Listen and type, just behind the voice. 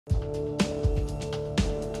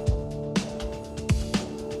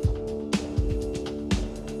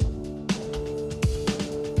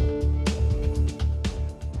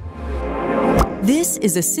This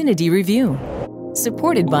is a CineD review,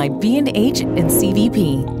 supported by B&H and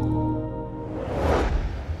CVP.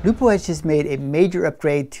 Lupo has just made a major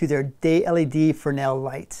upgrade to their Dayled Fresnel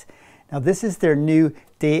lights. Now this is their new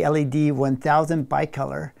Dayled 1000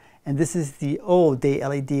 bicolor, and this is the old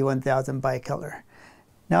Dayled 1000 bicolor.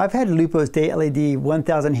 Now I've had Lupo's Dayled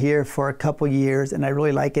 1000 here for a couple years, and I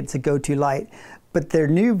really like it. It's a go-to light. But their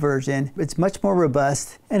new version, it's much more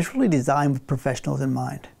robust, and it's really designed with professionals in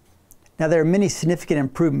mind. Now there are many significant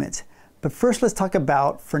improvements, but first let's talk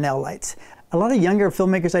about Fresnel lights. A lot of younger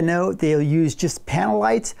filmmakers I know, they'll use just panel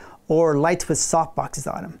lights or lights with soft boxes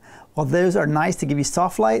on them. While those are nice to give you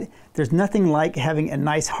soft light, there's nothing like having a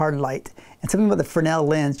nice hard light. And something about the Fresnel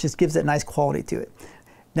lens just gives that nice quality to it.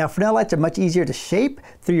 Now Fresnel lights are much easier to shape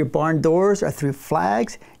through your barn doors or through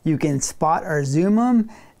flags. You can spot or zoom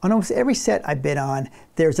them. On almost every set I've been on,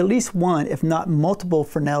 there's at least one, if not multiple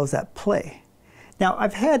Fresnels at play. Now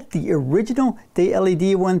I've had the original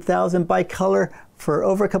Dayled 1000 bicolor for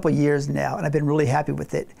over a couple years now, and I've been really happy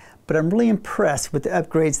with it. But I'm really impressed with the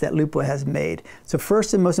upgrades that Lupo has made. So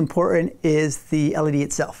first and most important is the LED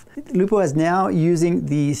itself. Lupo is now using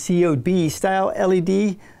the COB style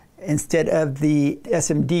LED instead of the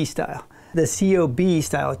SMD style. The COB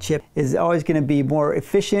style chip is always going to be more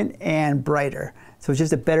efficient and brighter. So it's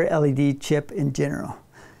just a better LED chip in general.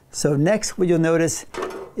 So next, what you'll notice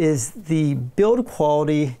is the build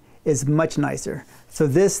quality is much nicer. So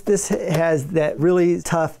this has that really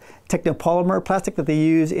tough technopolymer plastic that they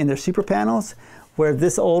use in their super panels, where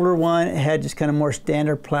this older one had just kind of more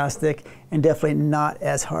standard plastic and definitely not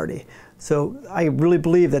as hardy. So I really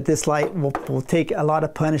believe that this light will take a lot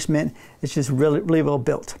of punishment. It's just really well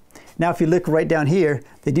built. Now if you look right down here,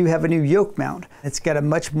 they do have a new yoke mount. It's got a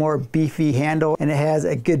much more beefy handle, and it has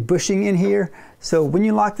a good bushing in here. So when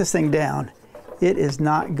you lock this thing down, it is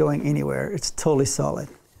not going anywhere. It's totally solid.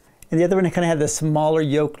 And the other one kind of had the smaller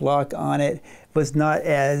yoke lock on it, was not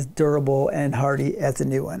as durable and hardy as the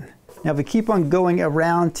new one. Now if we keep on going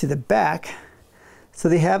around to the back, so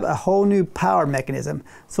they have a whole new power mechanism.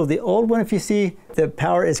 So the old one, if you see, the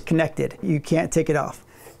power is connected. You can't take it off.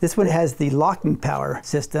 This one has the locking power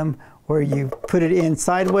system where you put it in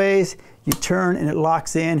sideways, you turn and it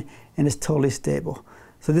locks in and it's totally stable.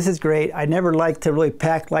 So this is great. I never like to really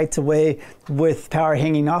pack lights away with power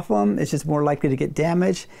hanging off them. It's just more likely to get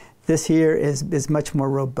damaged. This here is much more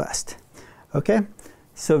robust. Okay,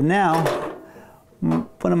 so now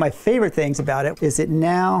one of my favorite things about it is it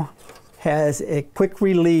now has a quick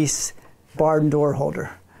release barn door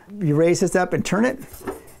holder. You raise this up and turn it,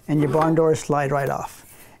 and your barn doors slide right off.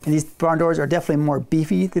 And these barn doors are definitely more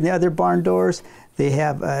beefy than the other barn doors. They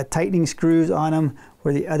have tightening screws on them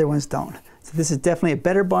where the other ones don't. So this is definitely a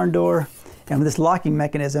better barn door, and this locking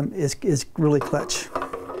mechanism is really clutch.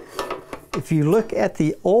 If you look at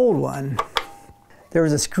the old one, there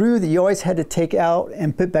was a screw that you always had to take out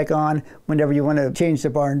and put back on whenever you want to change the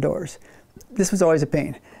barn doors. This was always a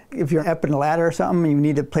pain. If you're up in a ladder or something and you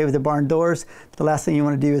need to play with the barn doors, the last thing you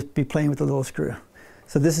want to do is be playing with the little screw.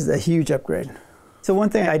 So this is a huge upgrade. So one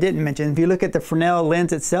thing I didn't mention, if you look at the Fresnel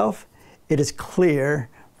lens itself, it is clear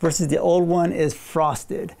versus the old one is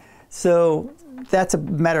frosted. So that's a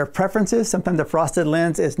matter of preferences. Sometimes the frosted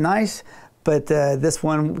lens is nice, but this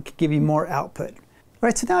one could give you more output. All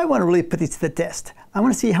right, so now I want to really put these to the test. I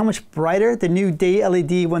want to see how much brighter the new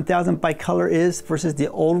Dayled 1000 bicolor is versus the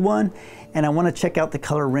old one, and I want to check out the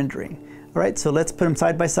color rendering. All right, so let's put them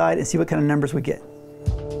side by side and see what kind of numbers we get.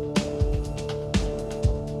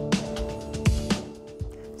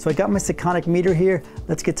 So I got my Sekonic meter here.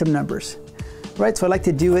 Let's get some numbers. All right, so I like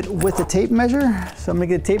to do it with a tape measure. So I'm gonna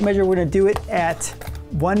get a tape measure. We're gonna do it at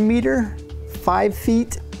 1 meter, 5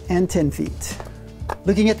 feet, and 10 feet.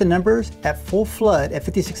 Looking at the numbers, at full flood at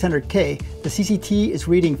 5600K, the CCT is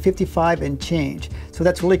reading 55 and change. So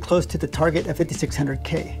that's really close to the target of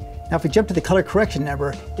 5600K. Now if we jump to the color correction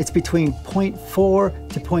number, it's between 0.4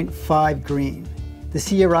 to 0.5 green. The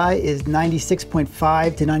CRI is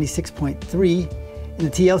 96.5 to 96.3, and the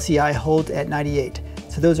TLCI holds at 98.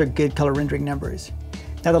 So those are good color rendering numbers.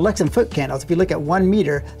 Now the lux and foot candles, if you look at 1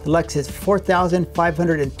 meter, the lux is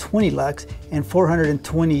 4,520 lux and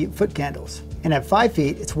 420 foot candles. And at 5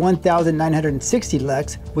 feet, it's 1,960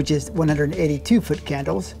 lux, which is 182 foot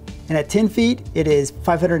candles. And at 10 feet, it is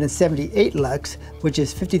 578 lux, which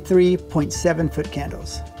is 53.7 foot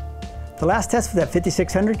candles. The last test was at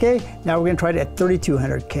 5600K, now we're gonna try it at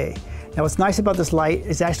 3200K. Now what's nice about this light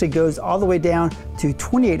is it actually goes all the way down to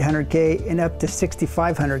 2800K and up to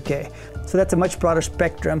 6500K. So that's a much broader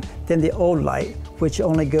spectrum than the old light, which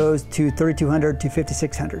only goes to 3200 to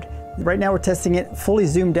 5600. Right now we're testing it fully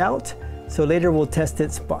zoomed out, so later we'll test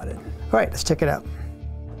it spotted. All right, let's check it out.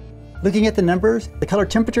 Looking at the numbers, the color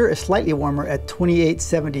temperature is slightly warmer at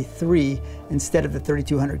 2873 instead of the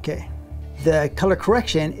 3200K. The color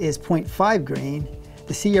correction is 0.5 green,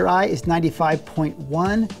 the CRI is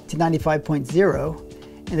 95.1 to 95.0,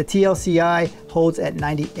 and the TLCI holds at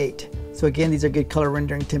 98. So again, these are good color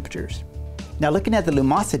rendering temperatures. Now looking at the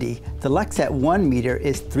lumosity, the lux at 1 meter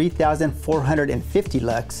is 3,450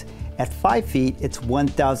 lux, at 5 feet it's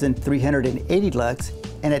 1,380 lux,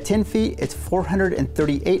 and at 10 feet it's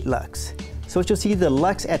 438 lux. So what you'll see, the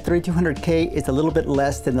lux at 3200K is a little bit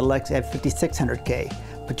less than the lux at 5600K,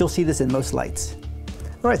 but you'll see this in most lights.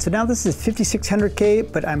 All right, so now this is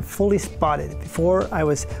 5600K, but I'm fully spotted. Before I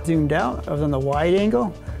was zoomed out, I was on the wide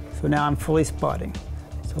angle, so now I'm fully spotting.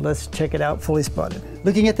 So let's check it out, fully spotted.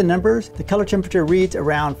 Looking at the numbers, the color temperature reads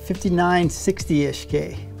around 5960-ish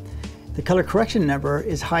K. The color correction number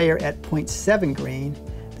is higher at 0.7 green,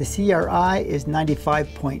 the CRI is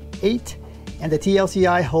 95.8, and the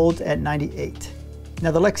TLCI holds at 98.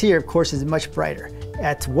 Now the lux here, of course, is much brighter.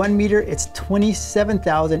 At 1 meter, it's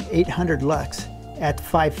 27,800 lux. At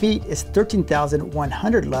 5 feet, it's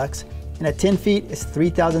 13,100 lux, and at 10 feet, it's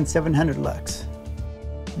 3,700 lux.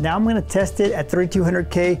 Now I'm going to test it at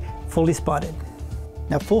 3200K, fully spotted.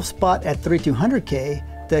 Now full spot at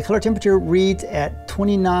 3200K, the color temperature reads at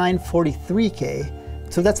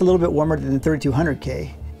 2943K, so that's a little bit warmer than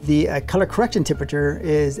 3200K. The color correction temperature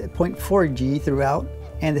is 0.4 G throughout,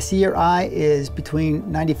 and the CRI is between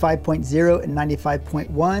 95.0 and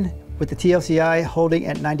 95.1, with the TLCI holding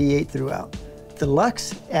at 98 throughout. The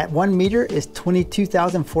lux at 1 meter is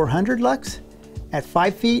 22,400 lux, at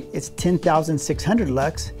 5 feet it's 10,600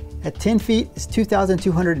 lux, at 10 feet it's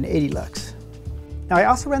 2,280 lux. Now I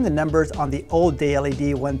also ran the numbers on the old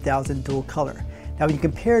Dayled 1000 dual color. Now when you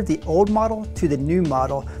compare the old model to the new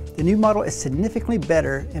model is significantly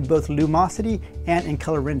better in both lumosity and in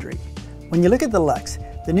color rendering. When you look at the lux,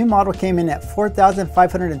 the new model came in at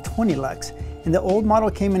 4,520 lux, and the old model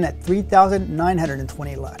came in at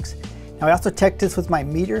 3,920 lux. Now I also checked this with my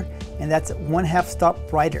meter, and that's 1/2 stop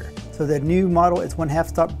brighter. So the new model is 1/2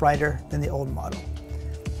 stop brighter than the old model.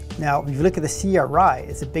 Now, if you look at the CRI,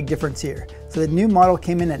 it's a big difference here. So the new model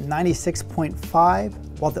came in at 96.5,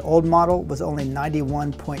 while the old model was only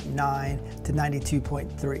 91.9 to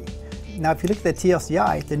 92.3. Now, if you look at the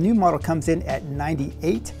TLCI, the new model comes in at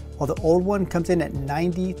 98, while the old one comes in at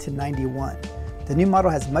 90 to 91. The new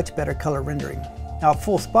model has much better color rendering. Now,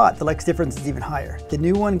 full spot, the lux difference is even higher. The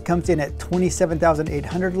new one comes in at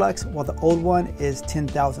 27,800 lux, while the old one is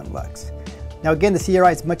 10,000 lux. Now again, the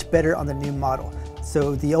CRI is much better on the new model.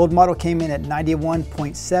 So the old model came in at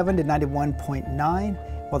 91.7 to 91.9,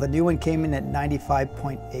 while the new one came in at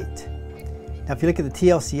 95.8. Now if you look at the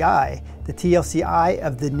TLCI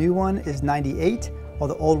of the new one is 98, while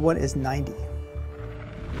the old one is 90.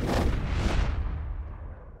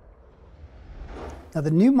 Now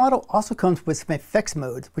the new model also comes with some effects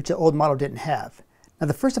modes, which the old model didn't have. Now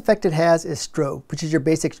the first effect it has is strobe, which is your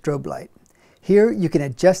basic strobe light. Here you can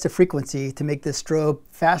adjust the frequency to make the strobe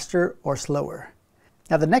faster or slower.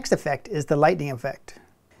 Now the next effect is the lightning effect.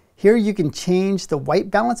 Here you can change the white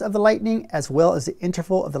balance of the lightning as well as the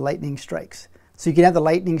interval of the lightning strikes. So you can have the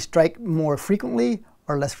lightning strike more frequently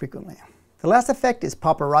or less frequently. The last effect is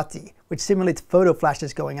paparazzi, which simulates photo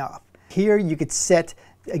flashes going off. Here you could set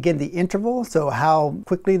again the interval, so how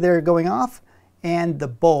quickly they're going off, and the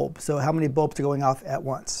bulb, so how many bulbs are going off at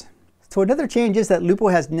once. So another change is that Lupo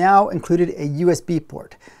has now included a USB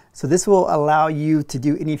port. So this will allow you to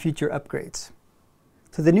do any future upgrades.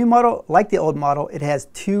 So the new model, like the old model, it has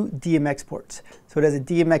 2 DMX ports. So it has a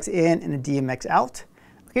DMX in and a DMX out.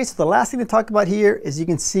 Okay, so the last thing to talk about here is you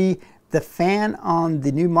can see the fan on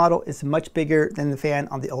the new model is much bigger than the fan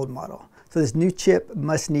on the old model. So this new chip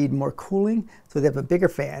must need more cooling, so they have a bigger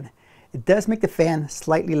fan. It does make the fan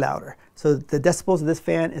slightly louder. So the decibels of this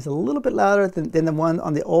fan is a little bit louder than the one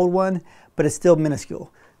on the old one, but it's still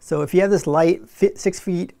minuscule. So if you have this light 6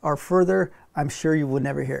 feet or further, I'm sure you will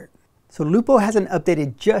never hear it. So Lupo hasn't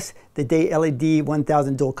updated just the Dayled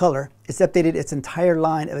 1000 dual color, it's updated its entire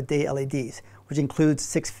line of Dayleds, which includes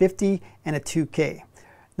 650 and a 2K.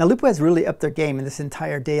 Now Lupo has really upped their game in this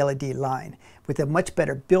entire Dayled line, with a much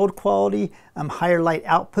better build quality, higher light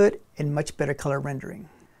output, and much better color rendering.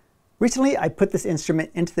 Recently, I put this instrument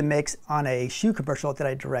into the mix on a shoe commercial that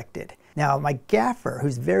I directed. Now, my gaffer,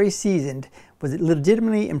 who's very seasoned, was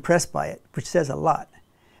legitimately impressed by it, which says a lot.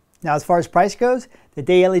 Now, as far as price goes, the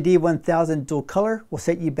Dayled 1000 dual color will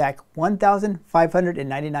set you back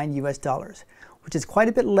 $1,599 US, which is quite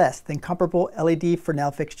a bit less than comparable LED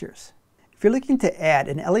Fresnel fixtures. If you're looking to add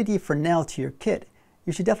an LED Fresnel to your kit,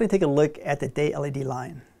 you should definitely take a look at the Dayled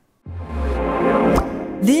line.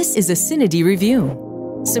 This is a CineD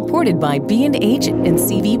review. Supported by B&H and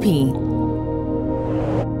CVP.